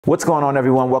What's going on,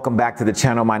 everyone? Welcome back to the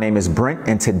channel. My name is Brent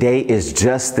and today is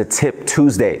Just the Tip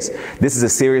Tuesdays. This is a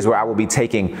series where I will be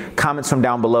taking comments from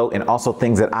down below and also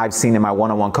things that I've seen in my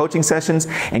one-on-one coaching sessions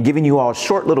and giving you all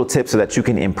short little tips so that you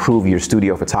can improve your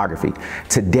studio photography.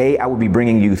 Today, I will be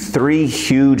bringing you 3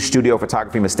 huge studio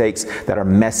photography mistakes that are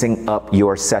messing up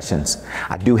your sessions.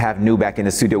 I do have New back in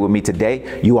the studio with me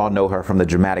today. You all know her from the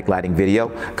dramatic lighting video.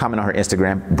 Comment on her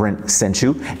Instagram, Brent sent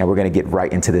you, and we're gonna get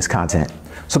right into this content.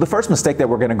 So the first mistake that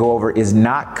we're going to go over is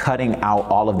not cutting out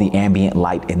all of the ambient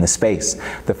light in the space.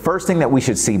 The first thing that we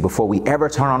should see before we ever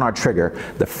turn on our trigger,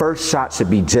 the first shot should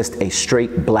be just a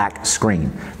straight black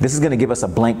screen. This is going to give us a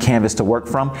blank canvas to work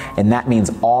from, and that means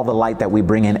all the light that we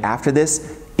bring in after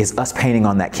this is us painting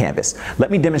on that canvas. Let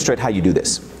me demonstrate how you do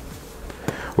this.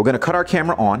 We're going to cut our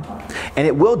camera on, and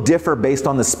it will differ based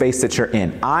on the space that you're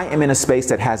in. I am in a space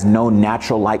that has no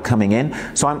natural light coming in,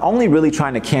 so I'm only really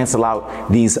trying to cancel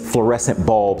out these fluorescent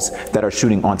bulbs that are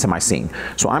shooting onto my scene.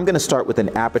 So I'm going to start with an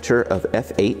aperture of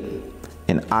f8,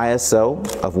 an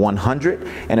ISO of 100,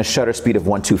 and a shutter speed of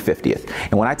 1/250th.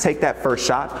 And when I take that first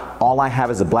shot, all I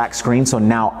have is a black screen, so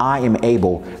now I am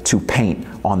able to paint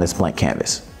on this blank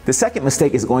canvas. The second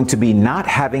mistake is going to be not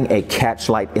having a catch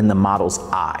light in the model's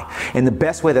eye. And the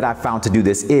best way that I've found to do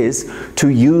this is to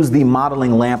use the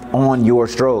modeling lamp on your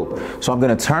strobe. So I'm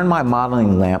going to turn my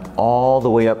modeling lamp all the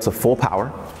way up to full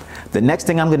power. The next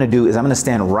thing I'm going to do is I'm going to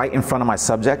stand right in front of my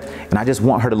subject, and I just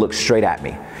want her to look straight at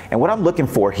me. And what I'm looking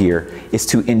for here is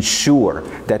to ensure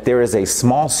that there is a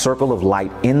small circle of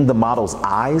light in the model's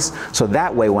eyes, so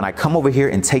that way when I come over here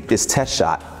and take this test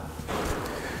shot,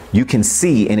 you can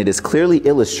see, and it is clearly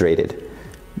illustrated,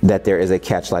 that there is a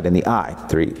catch light in the eye.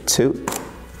 3, 2.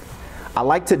 I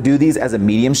like to do these as a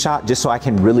medium shot just so I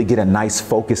can really get a nice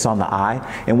focus on the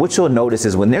eye. And what you'll notice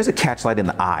is when there's a catch light in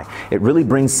the eye, it really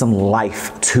brings some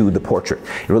life to the portrait.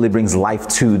 It really brings life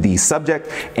to the subject.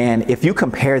 And if you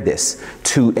compare this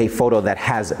to a photo that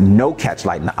has no catch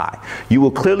light in the eye, you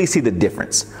will clearly see the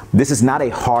difference. This is not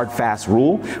a hard, fast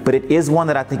rule, but it is one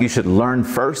that I think you should learn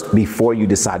first before you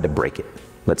decide to break it.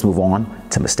 Let's move on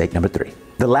to mistake number 3.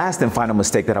 The last and final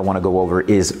mistake that I want to go over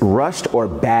is rushed or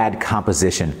bad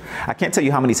composition. I can't tell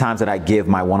you how many times that I give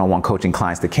my one-on-one coaching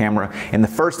clients the camera, and the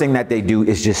first thing that they do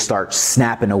is just start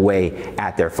snapping away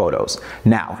at their photos.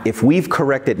 Now, if we've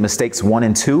corrected mistakes 1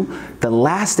 and 2, the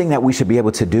last thing that we should be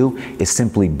able to do is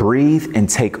simply breathe and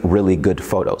take really good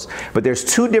photos. But there's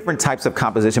 2 different types of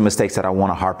composition mistakes that I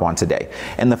want to harp on today.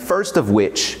 And the first of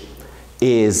which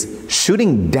is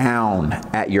shooting down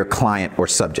at your client or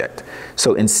subject.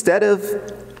 So instead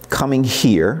of coming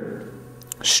here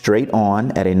straight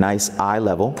on at a nice eye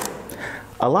level,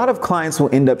 a lot of clients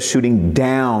will end up shooting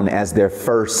down as their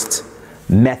first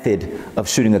method of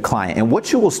shooting a client. And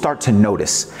what you will start to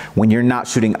notice when you're not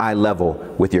shooting eye level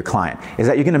with your client is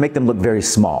that you're going to make them look very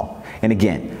small. And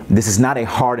again, this is not a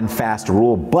hard and fast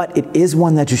rule, but it is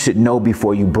one that you should know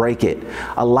before you break it.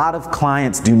 A lot of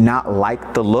clients do not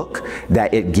like the look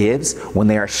that it gives when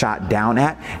they are shot down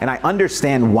at, and I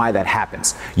understand why that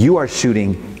happens. You are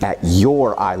shooting at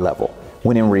your eye level,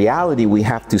 when in reality, we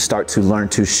have to start to learn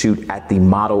to shoot at the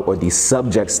model or the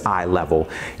subject's eye level,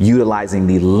 utilizing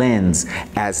the lens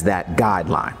as that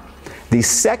guideline. The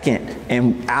second,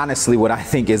 and honestly what I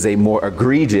think is a more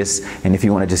egregious, and if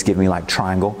you want to just give me like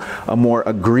triangle, a more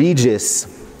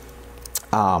egregious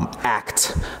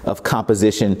act of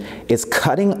composition is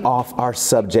cutting off our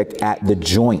subject at the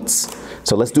joints.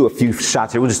 So let's do a few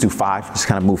shots here. We'll just do 5, just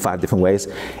kind of move 5 different ways.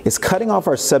 It's cutting off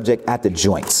our subject at the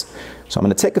joints. So I'm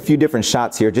going to take a few different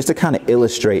shots here just to kind of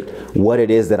illustrate what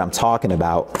it is that I'm talking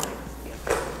about.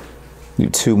 Do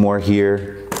 2 more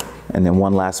here, and then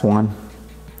one last one.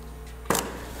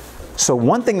 So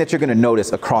one thing that you're going to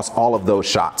notice across all of those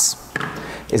shots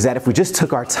is that if we just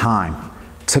took our time,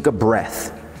 took a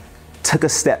breath, took a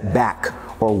step back,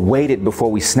 or waited before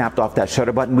we snapped off that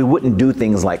shutter button, we wouldn't do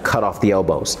things like cut off the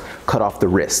elbows, cut off the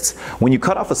wrists. When you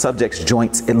cut off a subject's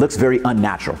joints, it looks very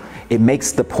unnatural. It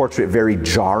makes the portrait very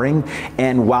jarring,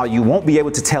 and while you won't be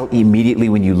able to tell immediately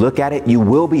when you look at it, you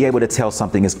will be able to tell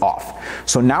something is off.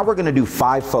 So now we're gonna do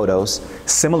 5 photos,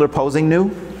 similar posing New,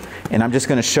 and I'm just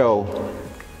gonna show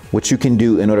what you can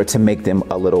do in order to make them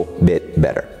a little bit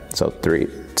better. So 3,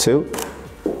 2,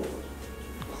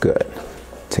 good.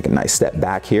 Take a nice step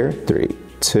back here, 3,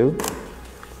 2.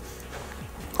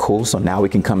 Cool, so now we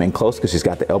can come in close because she's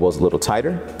got the elbows a little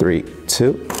tighter. 3,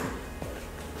 2.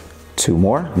 2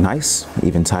 more, nice,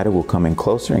 even tighter. We'll come in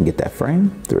closer and get that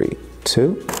frame. 3,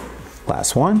 2.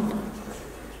 Last one.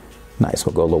 Nice,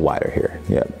 we'll go a little wider here.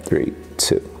 Yep, 3,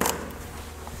 2.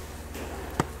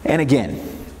 And again,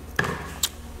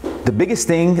 the biggest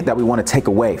thing that we want to take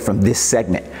away from this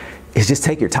segment is just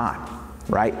take your time.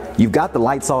 right? You've got the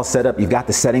lights all set up, you've got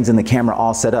the settings in the camera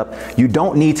all set up. You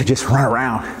don't need to just run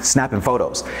around snapping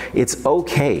photos. It's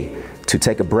okay to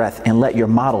take a breath and let your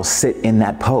model sit in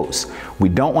that pose. We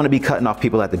don't want to be cutting off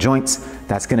people at the joints.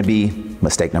 That's going to be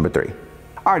mistake number 3.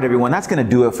 All right, everyone, that's going to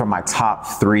do it for my top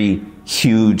 3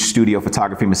 huge studio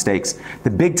photography mistakes. The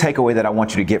big takeaway that I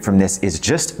want you to get from this is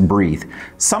just breathe.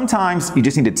 Sometimes you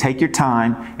just need to take your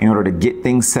time in order to get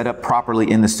things set up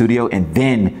properly in the studio, and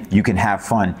then you can have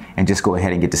fun and just go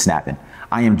ahead and get to snapping.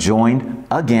 I am joined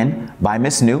again by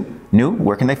Miss New. New,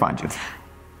 where can they find you?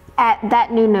 At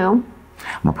that new. I'm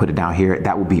gonna put it down here.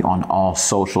 That will be on all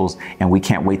socials, and we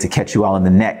can't wait to catch you all in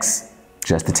the next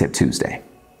Just the Tip Tuesday.